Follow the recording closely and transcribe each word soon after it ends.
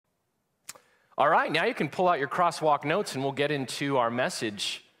All right, now you can pull out your crosswalk notes and we'll get into our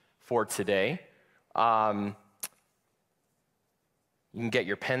message for today. You can get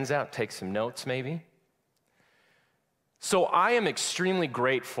your pens out, take some notes maybe. So I am extremely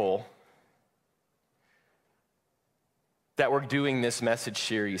grateful that we're doing this message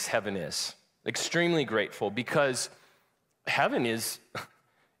series, Heaven Is. Extremely grateful because heaven is,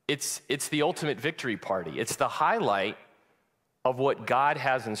 it's the ultimate victory party. It's the highlight of what God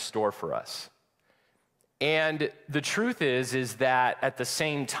has in store for us. And the truth is that at the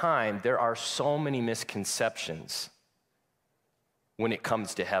same time, there are so many misconceptions when it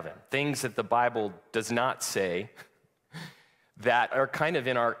comes to heaven. Things that the Bible does not say that are kind of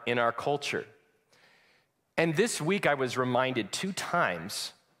in our culture. And this week I was reminded 2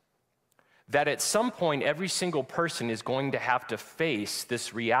 times that at some point every single person is going to have to face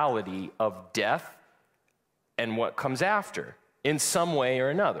this reality of death and what comes after in some way or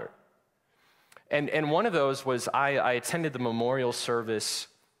another. And one of those was I attended the memorial service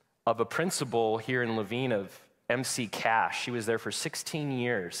of a principal here in Levine of MC Cash. She was there for 16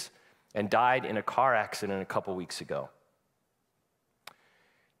 years and died in a car accident a couple weeks ago.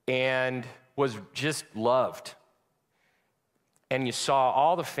 And was just loved. And you saw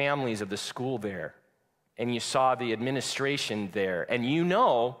all the families of the school there. And you saw the administration there. And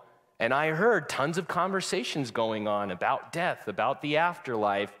and I heard tons of conversations going on about death, about the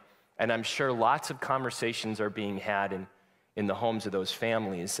afterlife. And I'm sure lots of conversations are being had in the homes of those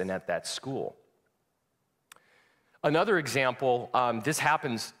families and at that school. Another example, this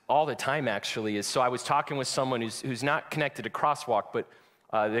happens all the time actually, is so I was talking with someone who's not connected to Crosswalk, but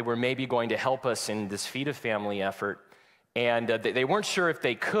they were maybe going to help us in this Feed a Family effort. And they weren't sure if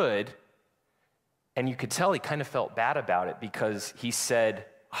they could. And you could tell he kind of felt bad about it because he said,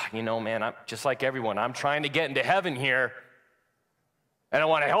 man, I'm just like everyone. I'm trying to get into heaven here. And I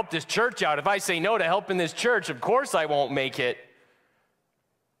want to help this church out. If I say no to helping this church, of course I won't make it.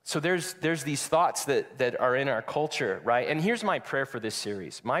 So there's these thoughts that are in our culture, right? And here's my prayer for this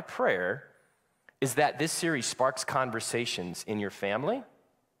series. My prayer is that this series sparks conversations in your family,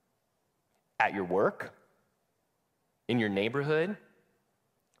 at your work, in your neighborhood,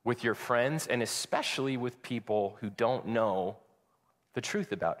 with your friends, and especially with people who don't know the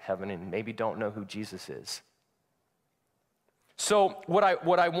truth about heaven and maybe don't know who Jesus is. So what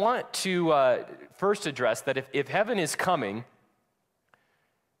I want to first address, that if heaven is coming,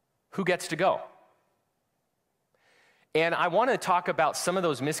 who gets to go? And I want to talk about some of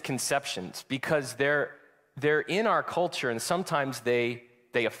those misconceptions because they're in our culture and sometimes they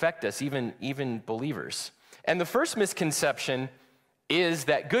affect us, even believers. And the first misconception is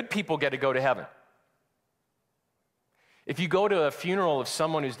that good people get to go to heaven. If you go to a funeral of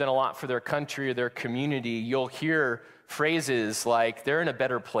someone who's done a lot for their country or their community, you'll hear phrases like, they're in a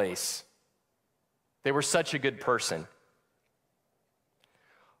better place. They were such a good person.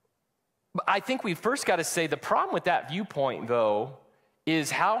 But I think we first got to say the problem with that viewpoint, though,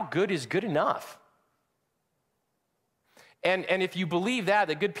 is how good is good enough? And if you believe that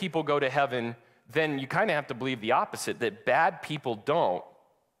good people go to heaven, then you kind of have to believe the opposite, that bad people don't.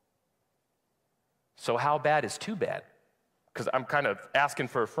 So how bad is too bad? Because I'm kind of asking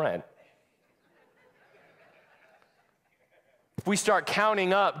for a friend. If we start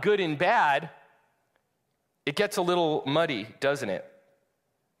counting up good and bad, it gets a little muddy, doesn't it?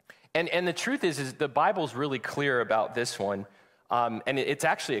 And the truth is the Bible's really clear about this one. And it's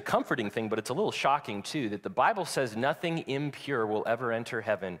actually a comforting thing, but it's a little shocking too, that the Bible says nothing impure will ever enter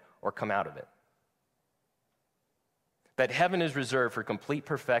heaven or come out of it. That heaven is reserved for complete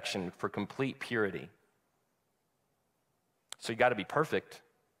perfection, for complete purity. So you got to be perfect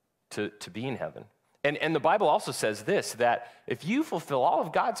to be in heaven. And the Bible also says this, that if you fulfill all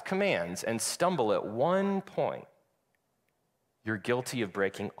of God's commands and stumble at one point, you're guilty of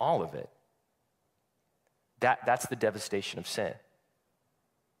breaking all of it. That's the devastation of sin.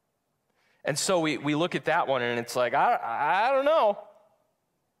 And so we look at that one and it's like, I don't know.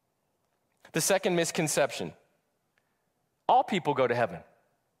 The second misconception, all people go to heaven.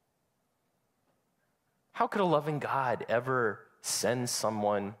 How could a loving God ever send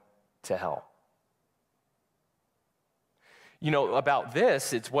someone to hell? About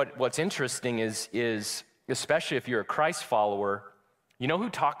this, it's what's interesting is especially if you're a Christ follower, you know who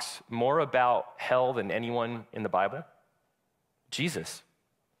talks more about hell than anyone in the Bible? Jesus.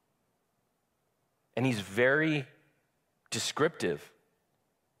 And he's very descriptive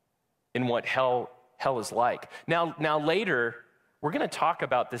in what hell is like. Now later, we're going to talk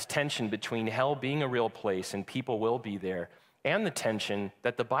about this tension between hell being a real place and people will be there, and the tension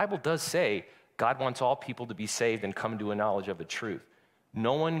that the Bible does say God wants all people to be saved and come to a knowledge of the truth.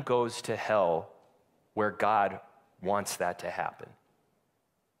 No one goes to hell where God wants that to happen.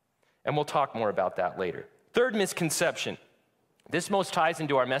 And we'll talk more about that later. Third misconception. This most ties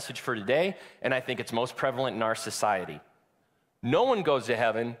into our message for today, and I think it's most prevalent in our society. No one goes to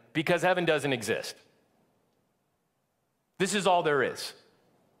heaven because heaven doesn't exist. This is all there is.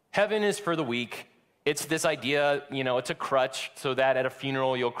 Heaven is for the weak. It's this idea, it's a crutch so that at a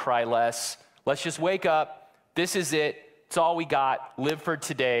funeral you'll cry less. Let's just wake up. This is it. It's all we got. Live for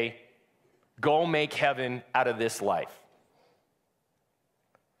today. Go make heaven out of this life.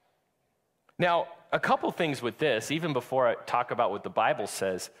 Now, a couple things with this, even before I talk about what the Bible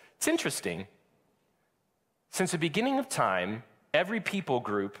says. It's interesting. Since the beginning of time, every people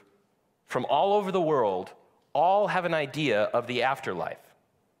group from all over the world all have an idea of the afterlife.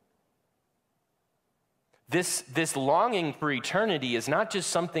 This longing for eternity is not just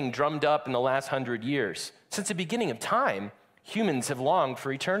something drummed up in the last 100 years. Since the beginning of time, humans have longed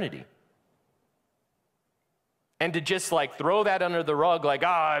for eternity. And to just throw that under the rug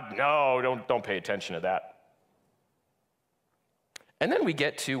no, don't pay attention to that. And then we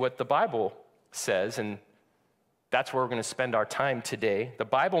get to what the Bible says, and that's where we're going to spend our time today. The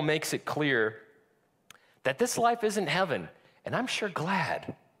Bible makes it clear that this life isn't heaven, and I'm sure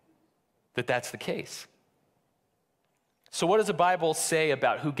glad that that's the case. So what does the Bible say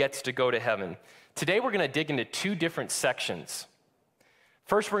about who gets to go to heaven? Today we're going to dig into two different sections.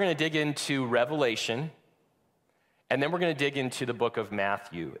 First, we're going to dig into Revelation, and then we're going to dig into the book of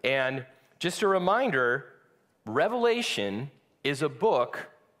Matthew. And just a reminder, Revelation is a book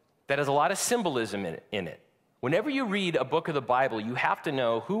that has a lot of symbolism in it. Whenever you read a book of the Bible, you have to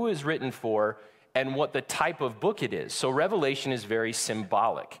know who is written for and what the type of book it is. So Revelation is very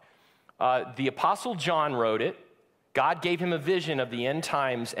symbolic. The Apostle John wrote it. God gave him a vision of the end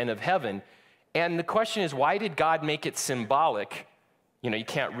times and of heaven. And the question is, why did God make it symbolic? You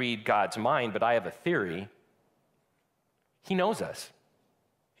can't read God's mind, but I have a theory. He knows us.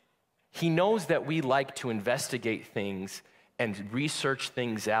 He knows that we like to investigate things and research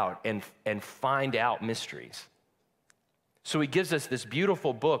things out and find out mysteries. So he gives us this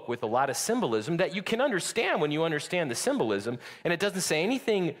beautiful book with a lot of symbolism that you can understand when you understand the symbolism, and it doesn't say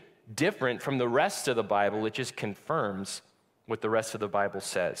anything different from the rest of the Bible. It just confirms what the rest of the Bible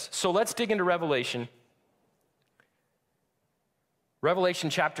says. So let's dig into Revelation.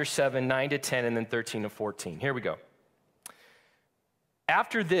 Revelation chapter 7, 9 to 10, and then 13 to 14. Here we go.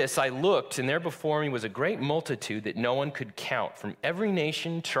 After this, I looked, and there before me was a great multitude that no one could count, from every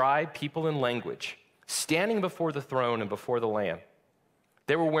nation, tribe, people, and language, standing before the throne and before the Lamb.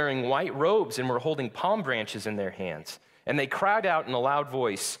 They were wearing white robes and were holding palm branches in their hands. And they cried out in a loud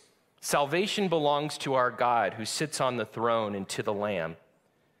voice, "Salvation belongs to our God who sits on the throne and to the Lamb."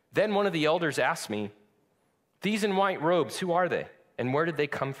 Then one of the elders asked me, "These in white robes, who are they, and where did they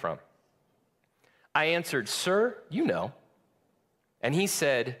come from?" I answered, "Sir, you know." And he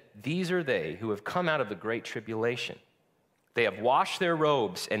said, "These are they who have come out of the great tribulation. They have washed their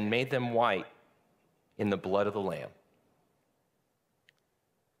robes and made them white in the blood of the Lamb."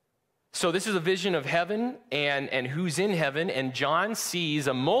 So this is a vision of heaven and who's in heaven, and John sees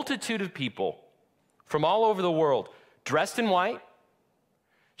a multitude of people from all over the world dressed in white,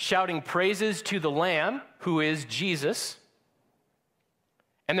 shouting praises to the Lamb, who is Jesus,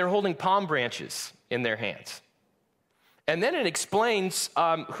 and they're holding palm branches in their hands. And then it explains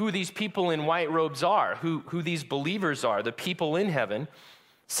who these people in white robes are, who these believers are, the people in heaven. It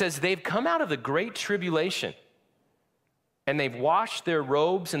says they've come out of the great tribulation, and they've washed their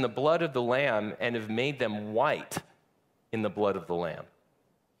robes in the blood of the Lamb and have made them white in the blood of the Lamb.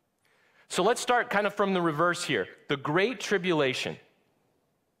 So let's start kind of from the reverse here. The great tribulation.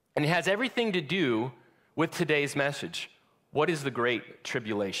 And it has everything to do with today's message. What is the great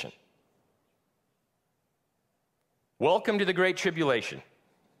tribulation? Welcome to the great tribulation.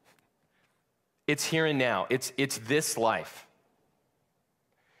 It's here and now. It's this life.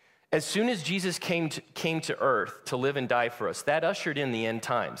 As soon as Jesus came to earth to live and die for us, that ushered in the end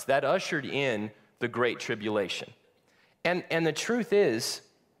times. That ushered in the great tribulation. And the truth is,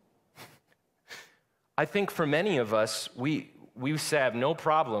 I think for many of us, we have no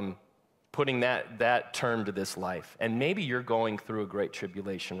problem putting that term to this life. And maybe you're going through a great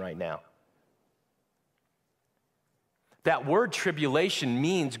tribulation right now. That word tribulation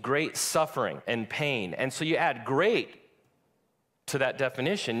means great suffering and pain. And so you add great to that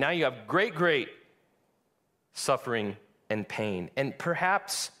definition. Now you have great suffering and pain. And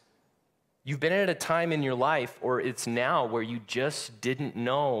perhaps you've been at a time in your life, or it's now, where you just didn't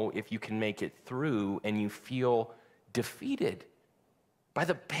know if you can make it through, and you feel defeated by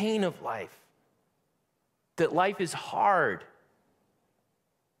the pain of life. That life is hard.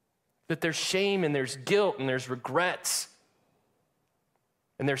 that there's shame and there's guilt and there's regrets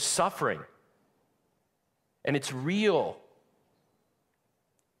and there's suffering. And it's real.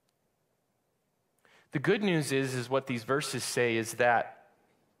 The good news is what these verses say is that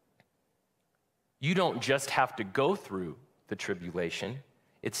you don't just have to go through the tribulation.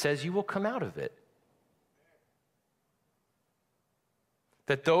 It says you will come out of it.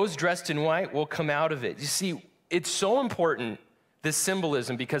 That those dressed in white will come out of it. You see, it's so important, this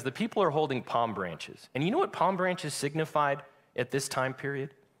symbolism, because the people are holding palm branches. And you know what palm branches signified at this time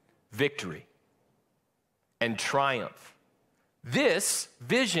period? Victory and triumph. This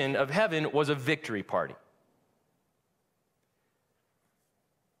vision of heaven was a victory party.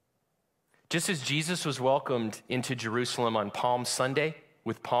 Just as Jesus was welcomed into Jerusalem on Palm Sunday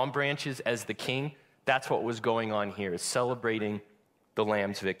with palm branches as the king, that's what was going on here, is celebrating the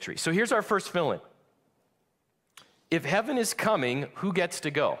Lamb's victory. So here's our first fill-in. If heaven is coming, who gets to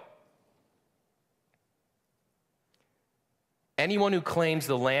go? Anyone who claims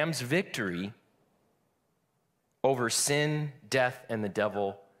the Lamb's victory over sin, death, and the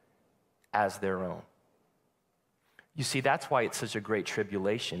devil as their own. You see, that's why it's such a great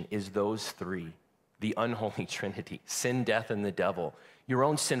tribulation, is those three, the unholy trinity, sin, death, and the devil. Your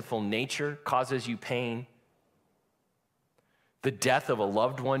own sinful nature causes you pain. The death of a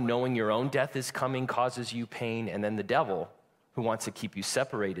loved one, knowing your own death is coming, causes you pain. And then the devil, who wants to keep you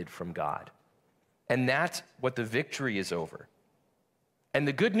separated from God. And that's what the victory is over. And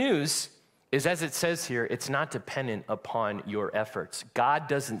the good news is, as it says here, it's not dependent upon your efforts. God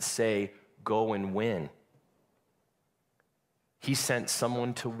doesn't say, go and win. He sent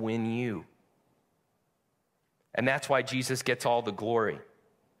someone to win you. And that's why Jesus gets all the glory.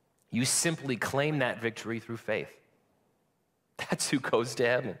 You simply claim that victory through faith. That's who goes to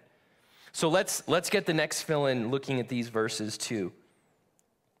heaven. So let's get the next fill-in looking at these verses too.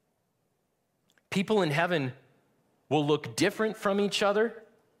 People in heaven will look different from each other,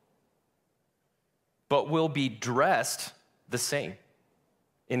 but will be dressed the same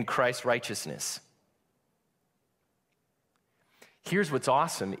in Christ's righteousness. Here's what's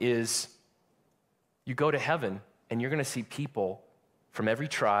awesome is you go to heaven and you're going to see people from every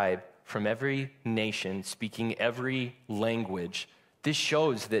tribe, from every nation, speaking every language. This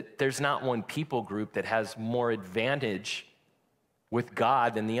shows that there's not one people group that has more advantage with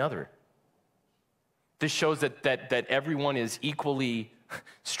God than the other. This shows that everyone is equally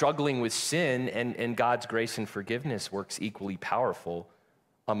struggling with sin, and God's grace and forgiveness works equally powerful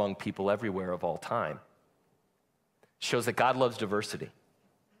among people everywhere of all time. It shows that God loves diversity.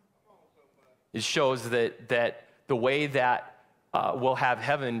 It shows that the way that we'll have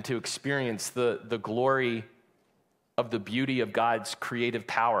heaven to experience the glory of the beauty of God's creative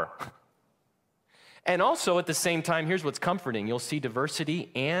power. And also at the same time, here's what's comforting. You'll see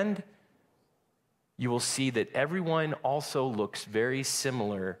diversity, and you will see that everyone also looks very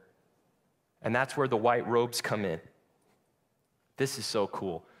similar. And that's where the white robes come in. This is so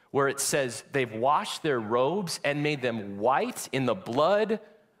cool. Where it says they've washed their robes and made them white in the blood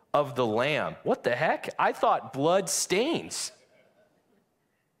of the Lamb. What the heck? I thought blood stains.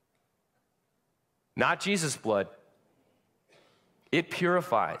 Not Jesus' blood. It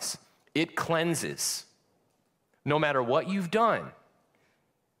purifies. It cleanses. No matter what you've done,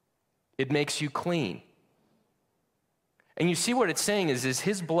 it makes you clean. And you see what it's saying is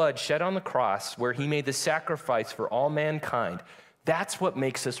his blood shed on the cross where he made the sacrifice for all mankind. That's what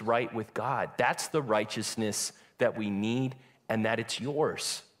makes us right with God. That's the righteousness that we need, and that it's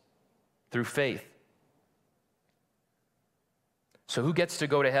yours through faith. So who gets to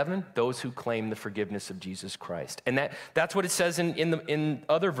go to heaven? Those who claim the forgiveness of Jesus Christ. And that's what it says in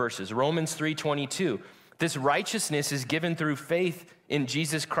other verses. Romans 3:22. This righteousness is given through faith in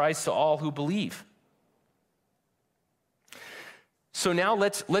Jesus Christ to all who believe. So now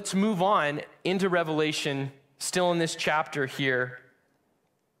let's move on into Revelation, still in this chapter here,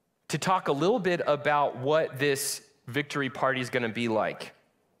 to talk a little bit about what this victory party is going to be like.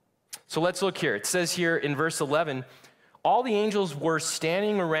 So let's look here. It says here in verse 11, all the angels were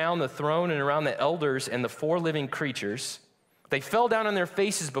standing around the throne and around the elders and the four living creatures. They fell down on their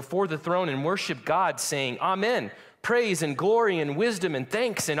faces before the throne and worshiped God, saying, Amen. Praise and glory and wisdom and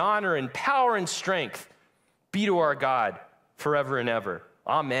thanks and honor and power and strength be to our God forever and ever.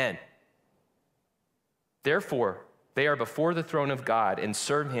 Amen. Therefore, they are before the throne of God and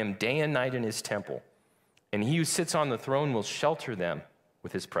serve him day and night in his temple. And he who sits on the throne will shelter them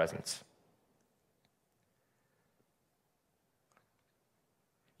with his presence.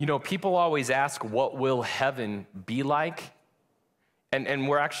 You know, people always ask, what will heaven be like? And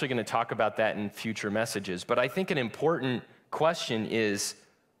we're actually going to talk about that in future messages. But I think an important question is,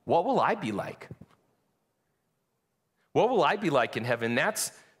 What will I be like? What will I be like in heaven?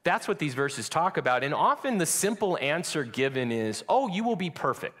 That's what these verses talk about. And often the simple answer given is, oh, you will be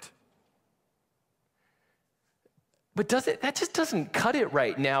perfect. But that just doesn't cut it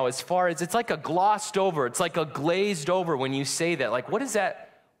right now, as far as it's like a glossed over, it's like a glazed over when you say that. Like, what does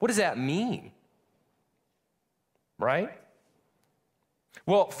that mean? Right?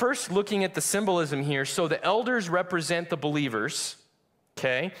 Well, first looking at the symbolism here, so the elders represent the believers,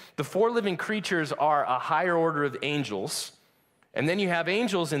 okay? The four living creatures are a higher order of angels, and then you have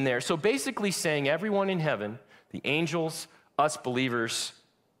angels in there. So basically saying everyone in heaven, the angels, us believers,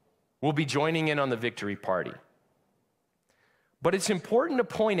 will be joining in on the victory party. But it's important to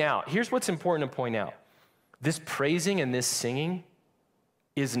point out, here's what's important to point out. This praising and this singing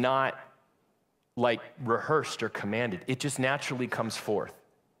is not like rehearsed or commanded. It just naturally comes forth.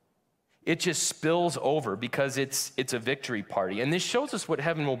 It just spills over because it's a victory party. And this shows us what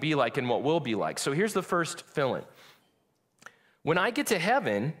heaven will be like and what will be like. So here's the first fill-in. When I get to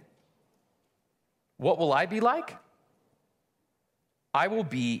heaven, what will I be like? I will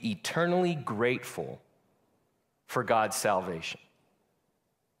be eternally grateful for God's salvation.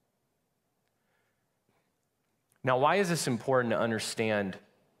 Now, why is this important to understand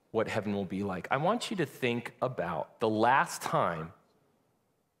what heaven will be like? I want you to think about the last time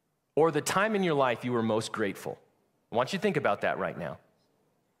or the time in your life you were most grateful. I want you to think about that right now.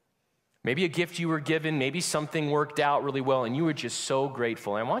 Maybe a gift you were given, maybe something worked out really well and you were just so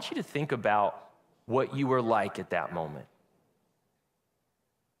grateful. And I want you to think about what you were like at that moment.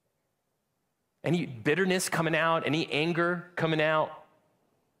 Any bitterness coming out? Any anger coming out?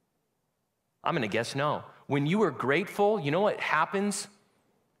 I'm going to guess no. When you are grateful, you know what happens?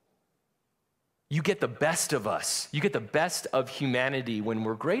 You get the best of us. You get the best of humanity when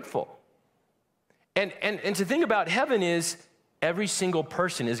we're grateful. And to think about heaven is every single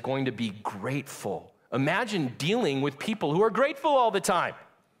person is going to be grateful. Imagine dealing with people who are grateful all the time.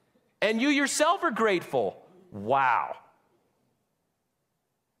 And you yourself are grateful. Wow.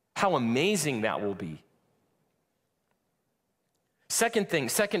 How amazing that will be. Second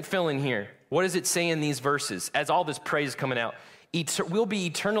fill in here. What does it say in these verses as all this praise is coming out? We'll be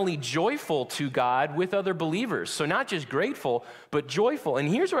eternally joyful to God with other believers. So not just grateful, but joyful. And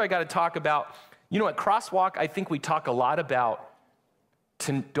here's where I got to talk about, at Crosswalk, I think we talk a lot about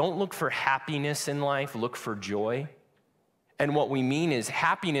don't look for happiness in life, look for joy. And what we mean is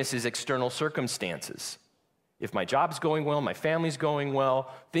happiness is external circumstances. If my job's going well, my family's going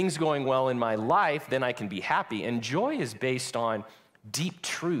well, things going well in my life, then I can be happy. And joy is based on deep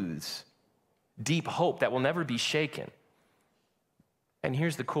truths, deep hope that will never be shaken. And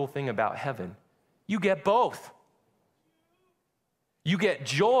here's the cool thing about heaven. You get both. You get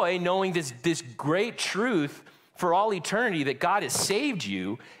joy knowing this great truth for all eternity that God has saved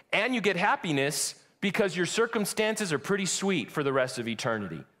you, and you get happiness because your circumstances are pretty sweet for the rest of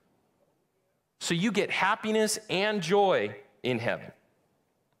eternity. So you get happiness and joy in heaven.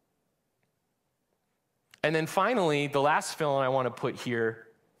 And then finally, the last fill-in I want to put here,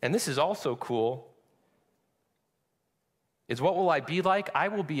 and this is also cool, is what will I be like? I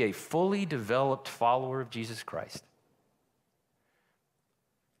will be a fully developed follower of Jesus Christ.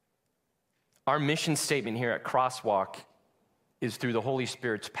 Our mission statement here at Crosswalk is through the Holy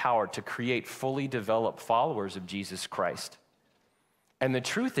Spirit's power to create fully developed followers of Jesus Christ. And the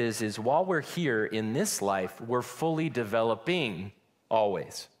truth is while we're here in this life, we're fully developing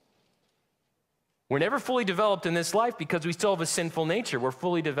always. We're never fully developed in this life because we still have a sinful nature. We're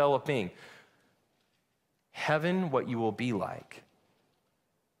fully developing. Heaven, what you will be like,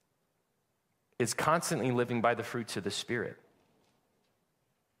 is constantly living by the fruits of the Spirit.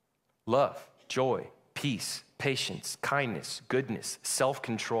 Love, joy, peace, patience, kindness, goodness,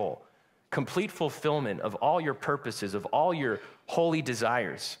 self-control, complete fulfillment of all your purposes, of all your holy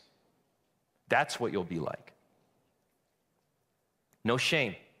desires. That's what you'll be like. No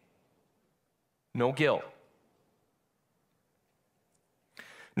shame, no guilt.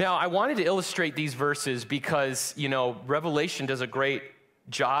 Now, I wanted to illustrate these verses because, Revelation does a great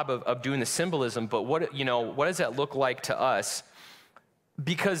job of doing the symbolism, but what does that look like to us?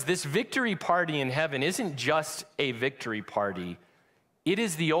 Because this victory party in heaven isn't just a victory party. It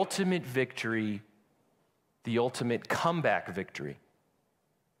is the ultimate victory, the ultimate comeback victory.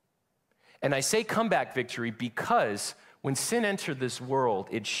 And I say comeback victory because when sin entered this world,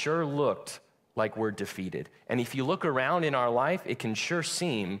 it sure looked like we're defeated. And if you look around in our life, it can sure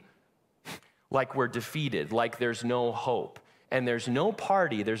seem like we're defeated, like there's no hope. And there's no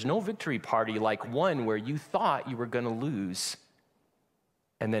party, there's no victory party like one where you thought you were going to lose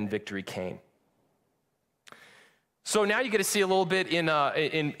and then victory came. So now you get to see a little bit in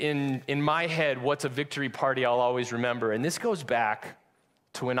my head what's a victory party I'll always remember. And this goes back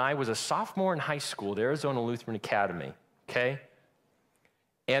to when I was a sophomore in high school at Arizona Lutheran Academy, okay?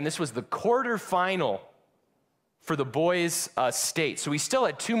 And this was the quarterfinal for the boys' state. So we still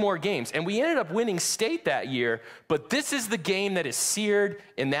had 2 more games. And we ended up winning state that year, but this is the game that is seared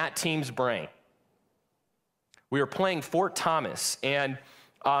in that team's brain. We were playing Fort Thomas, and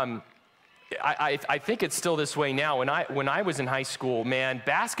I think it's still this way now. When I was in high school, man,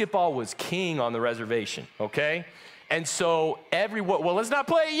 basketball was king on the reservation, okay? And so well, let's not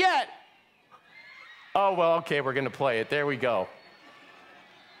play it yet. Oh, well, okay, we're gonna play it. There we go.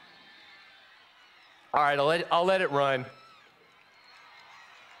 All right, I'll let it run.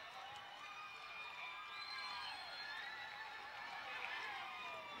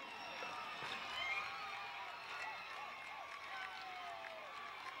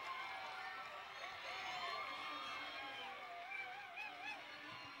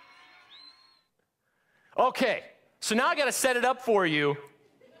 Okay, so now I got to set it up for you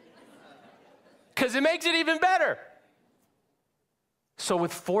because it makes it even better. So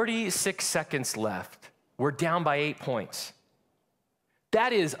with 46 seconds left, we're down by 8 points.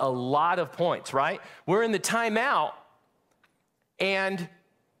 That is a lot of points, right? We're in the timeout, and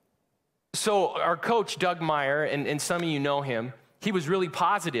so our coach, Doug Meyer, and some of you know him, he was really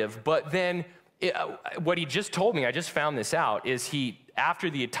positive, but then what he just told me, I just found this out, is after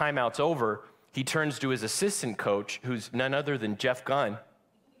the timeout's over, he turns to his assistant coach, who's none other than Jeff Gunn.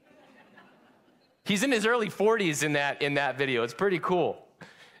 He's in his early 40s in that video. It's pretty cool.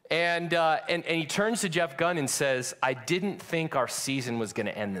 And he turns to Jeff Gunn and says, I didn't think our season was going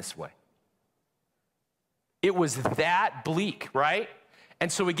to end this way. It was that bleak, right? And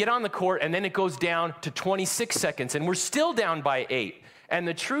so we get on the court, and then it goes down to 26 seconds, and we're still down by 8. And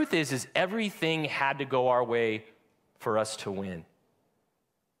the truth is everything had to go our way for us to win.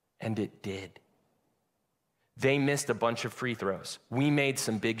 And it did. They missed a bunch of free throws. We made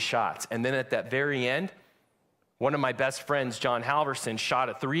some big shots. And then at that very end, one of my best friends, John Halverson, shot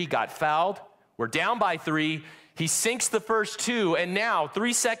a 3, got fouled. We're down by 3. He sinks the first 2, and now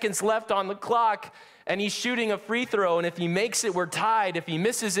 3 seconds left on the clock, and he's shooting a free throw, and if he makes it, we're tied. If he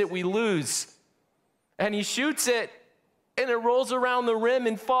misses it, we lose. And he shoots it, and it rolls around the rim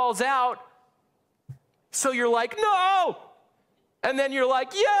and falls out. So you're like, no! And then you're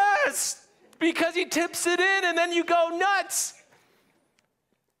like, yes! Because he tips it in, and then you go nuts.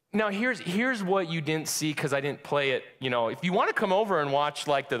 Now, here's what you didn't see because I didn't play it. You know, if you want to come over and watch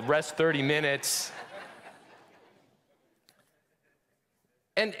like the rest 30 minutes.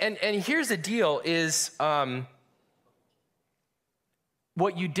 And here's the deal is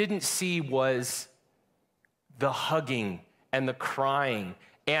what you didn't see was the hugging and the crying.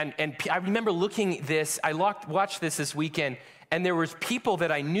 And I remember looking at this, I watched this weekend, and there was people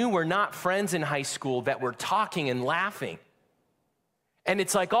that I knew were not friends in high school that were talking and laughing. And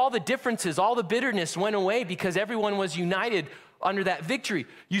it's like all the differences, all the bitterness went away because everyone was united under that victory.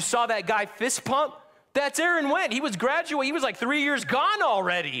 You saw that guy fist pump? That's Aaron Wendt. He was graduating. He was like 3 years gone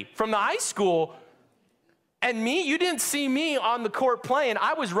already from the high school. And me, you didn't see me on the court playing.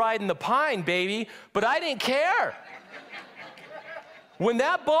 I was riding the pine, baby, but I didn't care. When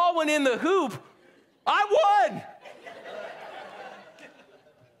that ball went in the hoop, I won.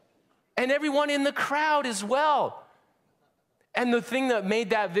 And everyone in the crowd as well. And the thing that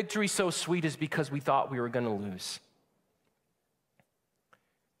made that victory so sweet is because we thought we were going to lose.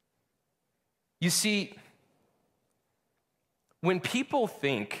 You see, when people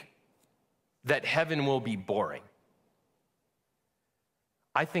think that heaven will be boring,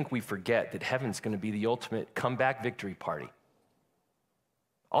 I think we forget that heaven's going to be the ultimate comeback victory party.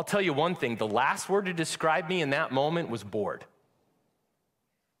 I'll tell you one thing, the last word to describe me in that moment was bored.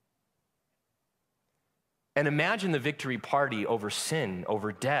 And imagine the victory party over sin,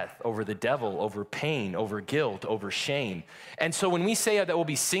 over death, over the devil, over pain, over guilt, over shame. And so when we say that we'll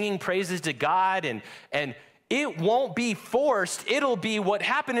be singing praises to God and it won't be forced, it'll be what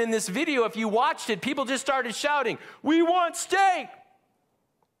happened in this video. If you watched it, people just started shouting, "We want steak!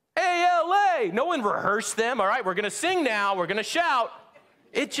 ALA!" No one rehearsed them. All right, we're going to sing now. We're going to shout.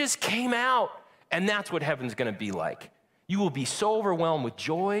 It just came out. And that's what heaven's going to be like. You will be so overwhelmed with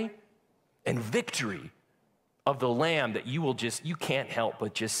joy and victory of the Lamb that you can't help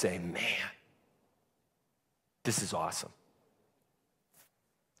but just say, man, this is awesome.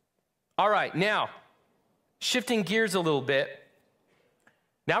 All right, now, shifting gears a little bit.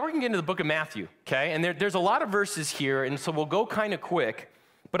 Now we're going to get into the book of Matthew, okay? And there's a lot of verses here, and so we'll go kind of quick.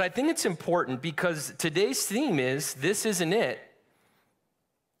 But I think it's important because today's theme is, this isn't it.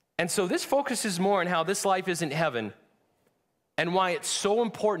 And so this focuses more on how this life isn't heaven and why it's so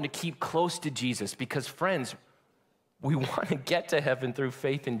important to keep close to Jesus, because friends, we want to get to heaven through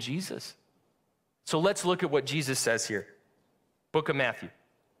faith in Jesus. So let's look at what Jesus says here. Book of Matthew.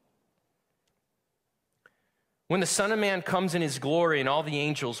 When the Son of Man comes in his glory and all the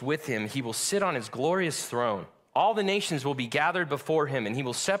angels with him, he will sit on his glorious throne. All the nations will be gathered before him, and he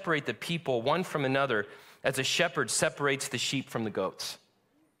will separate the people one from another as a shepherd separates the sheep from the goats.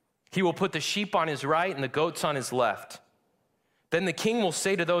 He will put the sheep on his right and the goats on his left. Then the king will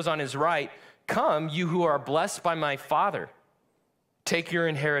say to those on his right, "Come, you who are blessed by my Father. Take your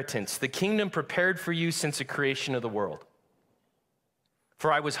inheritance, the kingdom prepared for you since the creation of the world.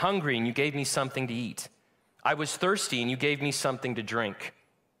 For I was hungry, and you gave me something to eat. I was thirsty, and you gave me something to drink.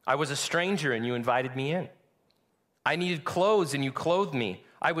 I was a stranger, and you invited me in. I needed clothes, and you clothed me.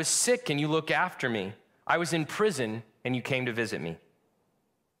 I was sick, and you looked after me. I was in prison, and you came to visit me."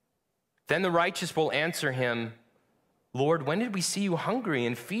 Then the righteous will answer him, "Lord, when did we see you hungry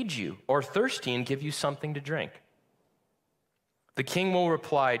and feed you, or thirsty and give you something to drink?" The king will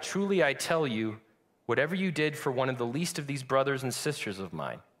reply, "Truly I tell you, whatever you did for one of the least of these brothers and sisters of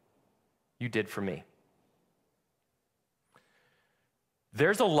mine, you did for me."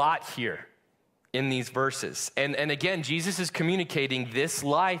 There's a lot here in these verses. And again, Jesus is communicating this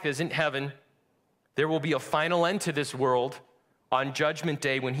life isn't heaven. There will be a final end to this world on Judgment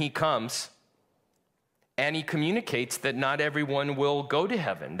Day when he comes. And he communicates that not everyone will go to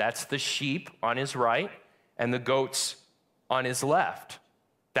heaven. That's the sheep on his right and the goats on his left.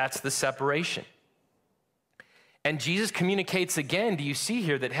 That's the separation. And Jesus communicates again, do you see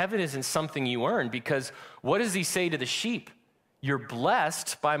here, that heaven isn't something you earn, because what does he say to the sheep? You're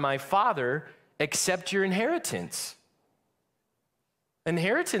blessed by my Father, accept your inheritance.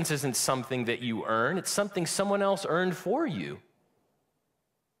 Inheritance isn't something that you earn, it's something someone else earned for you.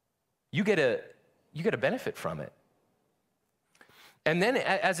 You get a benefit from it. And then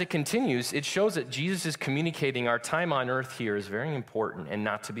as it continues, it shows that Jesus is communicating our time on earth here is very important and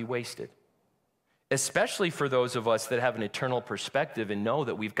not to be wasted, especially for those of us that have an eternal perspective and know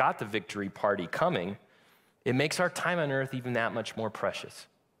that we've got the victory party coming. It makes our time on earth even that much more precious.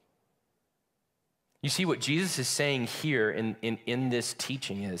 You see, what Jesus is saying here in this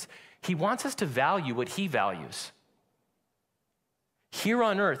teaching is he wants us to value what he values. Here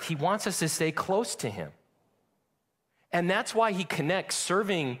on earth, he wants us to stay close to him. And that's why he connects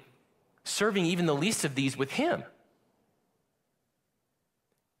serving even the least of these with him.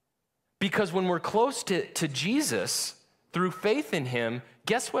 Because when we're close to Jesus, through faith in him,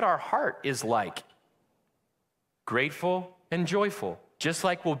 guess what our heart is like? Grateful and joyful, just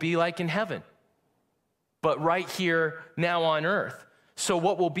like we'll be like in heaven. But right here, now on earth. So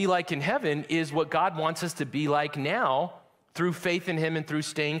what we'll be like in heaven is what God wants us to be like now through faith in him and through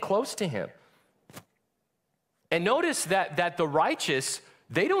staying close to him. And notice that the righteous,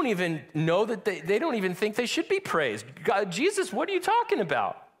 they don't even know that they don't even think they should be praised. God, Jesus, what are you talking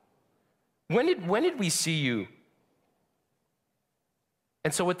about? When did we see you?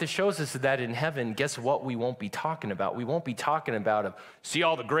 And so what this shows us is that in heaven, guess what we won't be talking about? We won't be talking about, see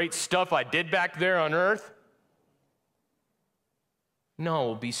all the great stuff I did back there on earth? No,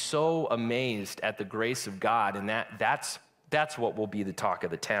 we'll be so amazed at the grace of God, and that's what will be the talk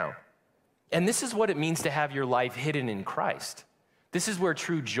of the town. And this is what it means to have your life hidden in Christ. This is where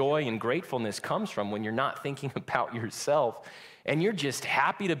true joy and gratefulness comes from, when you're not thinking about yourself and you're just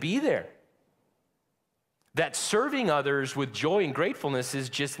happy to be there. That serving others with joy and gratefulness is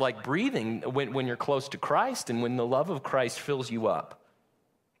just like breathing when you're close to Christ and when the love of Christ fills you up.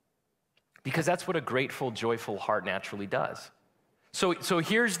 Because that's what a grateful, joyful heart naturally does. So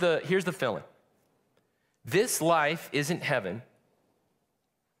here's the fill-in. This life isn't heaven.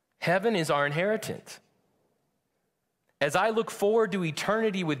 Heaven is our inheritance. As I look forward to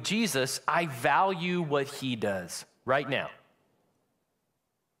eternity with Jesus, I value what he does right now.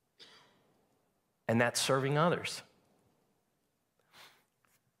 And that's serving others.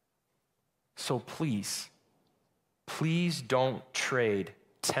 So please don't trade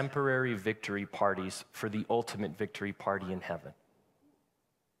temporary victory parties for the ultimate victory party in heaven.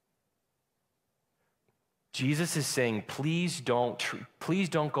 Jesus is saying, please don't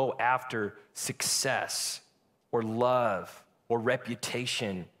go after success or love or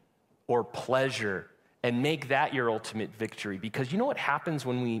reputation or pleasure and make that your ultimate victory. Because you know what happens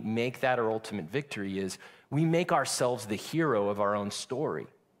when we make that our ultimate victory is we make ourselves the hero of our own story.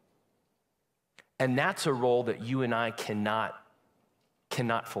 And that's a role that you and I cannot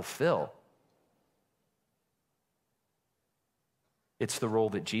fulfill. It's the role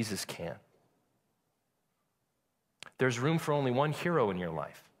that Jesus can. There's room for only one hero in your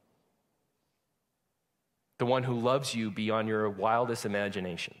life, the one who loves you beyond your wildest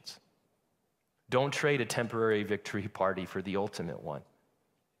imaginations. Don't trade a temporary victory party for the ultimate one.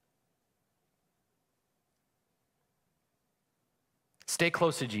 Stay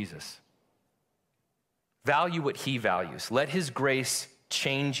close to Jesus. Value what he values. Let his grace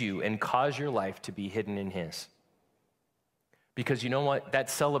change you and cause your life to be hidden in his. Because you know what? That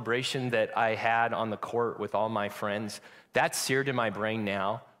celebration that I had on the court with all my friends, that's seared in my brain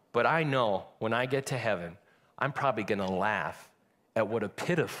now. But I know when I get to heaven, I'm probably going to laugh at what a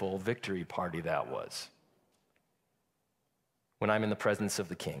pitiful victory party that was when I'm in the presence of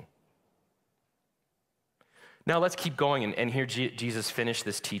the King. Now let's keep going and hear Jesus finish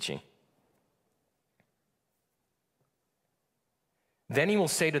this teaching. Then he will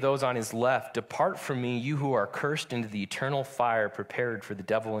say to those on his left, "Depart from me, you who are cursed, into the eternal fire prepared for the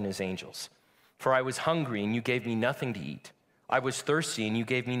devil and his angels. For I was hungry, and you gave me nothing to eat. I was thirsty, and you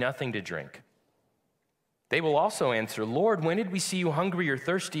gave me nothing to drink." They will also answer, "Lord, when did we see you hungry or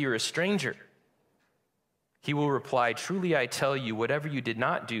thirsty or a stranger?" He will reply, "Truly I tell you, whatever you did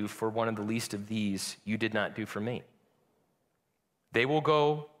not do for one of the least of these, you did not do for me." They will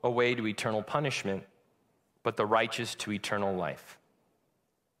go away to eternal punishment, but the righteous to eternal life.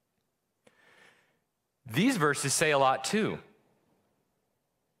 These verses say a lot too.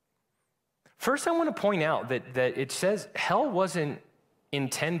 First, I want to point out that it says hell wasn't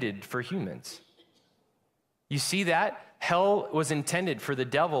intended for humans. You see that? Hell was intended for the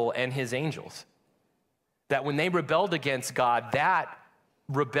devil and his angels. That when they rebelled against God, that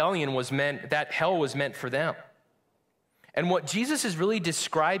rebellion was meant, that hell was meant for them. And what Jesus is really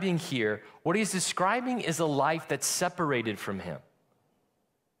describing here, what he's describing is a life that's separated from him.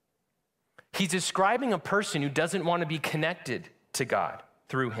 He's describing a person who doesn't want to be connected to God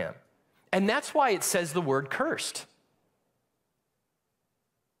through him. And that's why it says the word cursed.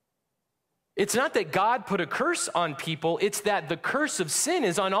 It's not that God put a curse on people, it's that the curse of sin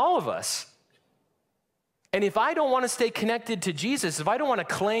is on all of us. And if I don't want to stay connected to Jesus, if I don't want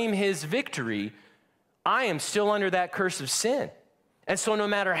to claim his victory, I am still under that curse of sin. And so no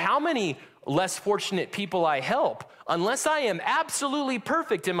matter how many less fortunate people I help, unless I am absolutely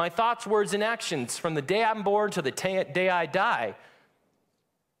perfect in my thoughts, words, and actions from the day I'm born to the day I die,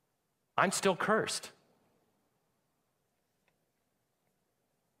 I'm still cursed.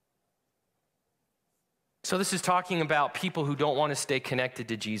 So this is talking about people who don't want to stay connected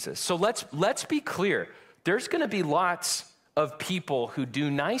to Jesus. So let's be clear. There's going to be lots of people who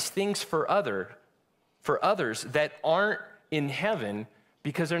do nice things for others that aren't in heaven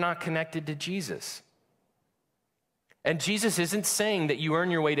because they're not connected to Jesus. And Jesus isn't saying that you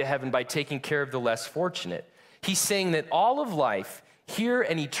earn your way to heaven by taking care of the less fortunate. He's saying that all of life, here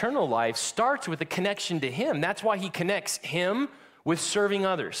and eternal life, starts with a connection to him. That's why he connects him with serving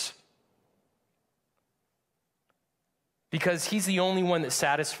others. Because he's the only one that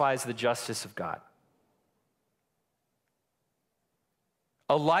satisfies the justice of God.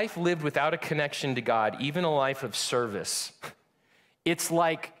 A life lived without a connection to God, even a life of service, it's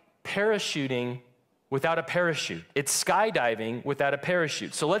like parachuting without a parachute. It's skydiving without a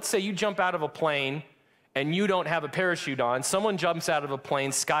parachute. So let's say you jump out of a plane and you don't have a parachute on. Someone jumps out of a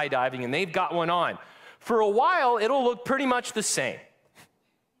plane skydiving and they've got one on. For a while, it'll look pretty much the same.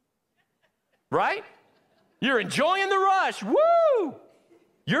 Right? You're enjoying the rush. Woo!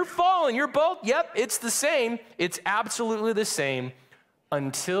 You're falling. You're both, yep, it's the same. It's absolutely the same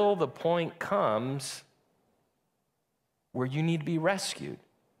until the point comes where you need to be rescued,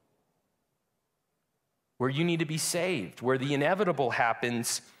 where you need to be saved, where the inevitable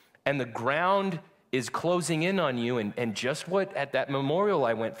happens and the ground is closing in on you. And just what at that memorial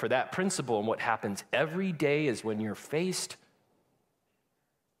I went for that principle, and what happens every day is when you're faced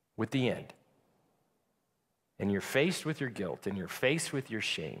with the end. And you're faced with your guilt, and you're faced with your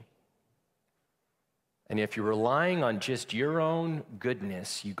shame. And if you're relying on just your own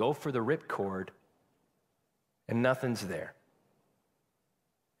goodness, you go for the ripcord, and nothing's there.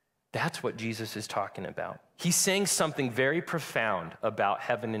 That's what Jesus is talking about. He's saying something very profound about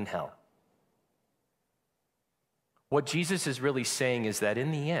heaven and hell. What Jesus is really saying is that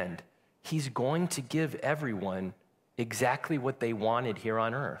in the end, he's going to give everyone exactly what they wanted here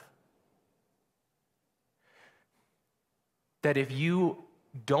on earth. That if you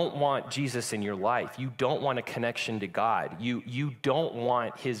don't want Jesus in your life, you don't want a connection to God, you don't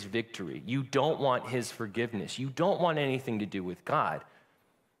want his victory, you don't want his forgiveness, you don't want anything to do with God,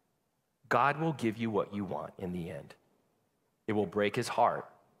 God will give you what you want in the end. It will break his heart,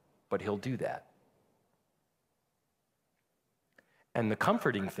 but he'll do that. And the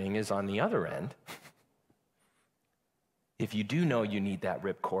comforting thing is on the other end, if you do know you need that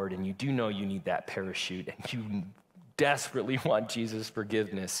ripcord and you do know you need that parachute and you desperately want Jesus'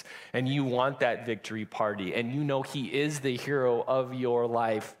 forgiveness and you want that victory party and you know he is the hero of your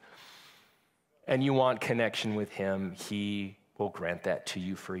life and you want connection with him, he will grant that to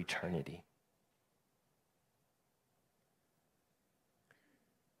you for eternity.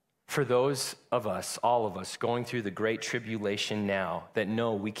 For those of us, all of us, going through the great tribulation now that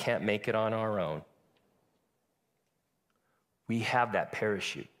know we can't make it on our own, we have that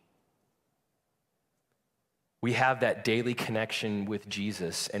parachute. We have that daily connection with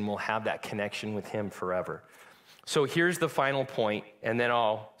Jesus, and we'll have that connection with him forever. So here's the final point, and then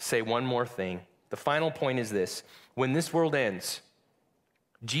I'll say one more thing. The final point is this: when this world ends,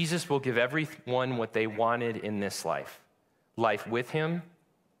 Jesus will give everyone what they wanted in this life, life with him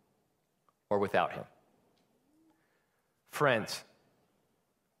or without him. Friends,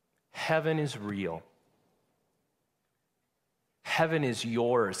 heaven is real. Heaven is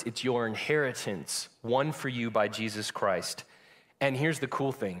yours. It's your inheritance, won for you by Jesus Christ. And here's the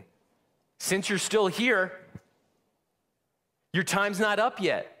cool thing. Since you're still here, your time's not up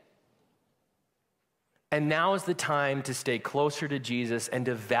yet. And now is the time to stay closer to Jesus and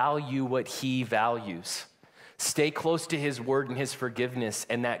to value what he values. Stay close to his word and his forgiveness,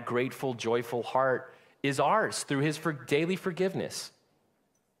 and that grateful, joyful heart is ours through his daily forgiveness.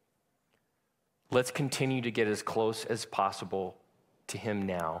 Let's continue to get as close as possible to him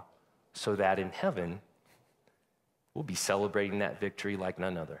now, so that in heaven, we'll be celebrating that victory like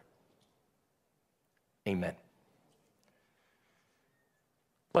none other. Amen.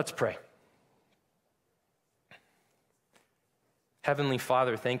 Let's pray. Heavenly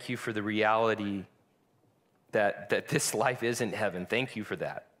Father, thank you for the reality that this life isn't heaven. Thank you for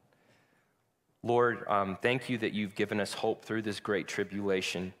that. Lord, thank you that you've given us hope through this great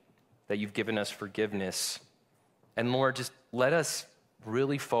tribulation, that you've given us forgiveness. And Lord, just let us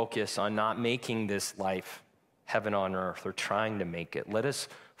really focus on not making this life heaven on earth or trying to make it. Let us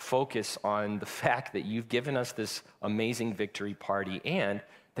focus on the fact that you've given us this amazing victory party and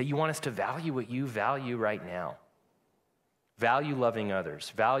that you want us to value what you value right now. Value loving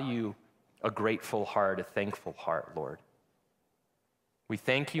others. Value a grateful heart, a thankful heart, Lord. We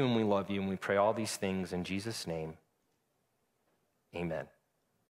thank you and we love you and we pray all these things in Jesus' name. Amen.